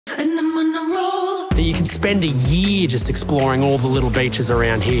that you can spend a year just exploring all the little beaches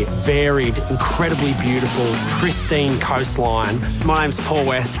around here. Varied, incredibly beautiful, pristine coastline. My name's Paul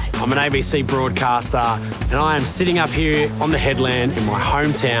West. I'm an ABC broadcaster, and I am sitting up here on the headland in my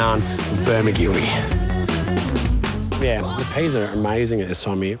hometown of Bermagui. Yeah, the peas are amazing at this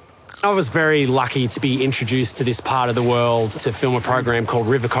time of year. I was very lucky to be introduced to this part of the world to film a program called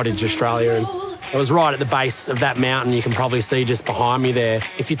River Cottage Australia. And I was right at the base of that mountain you can probably see just behind me there.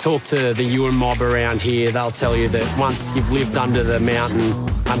 If you talk to the Yuin mob around here, they'll tell you that once you've lived under the mountain,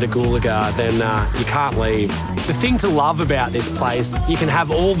 under Gulaga, then you can't leave. The thing to love about this place, you can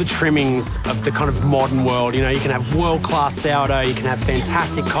have all the trimmings of the kind of modern world. You know, you can have world-class sourdough, you can have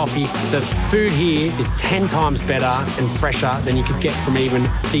fantastic coffee. The food here is 10 times better and fresher than you could get from even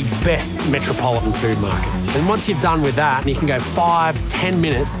the best metropolitan food market. And once you're done with that, you can go 5-10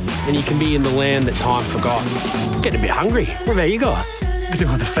 minutes and you can be in the land that time forgot. I'm getting a bit hungry. What about you guys? Good to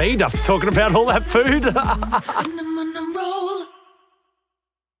go with the feed after talking about all that food.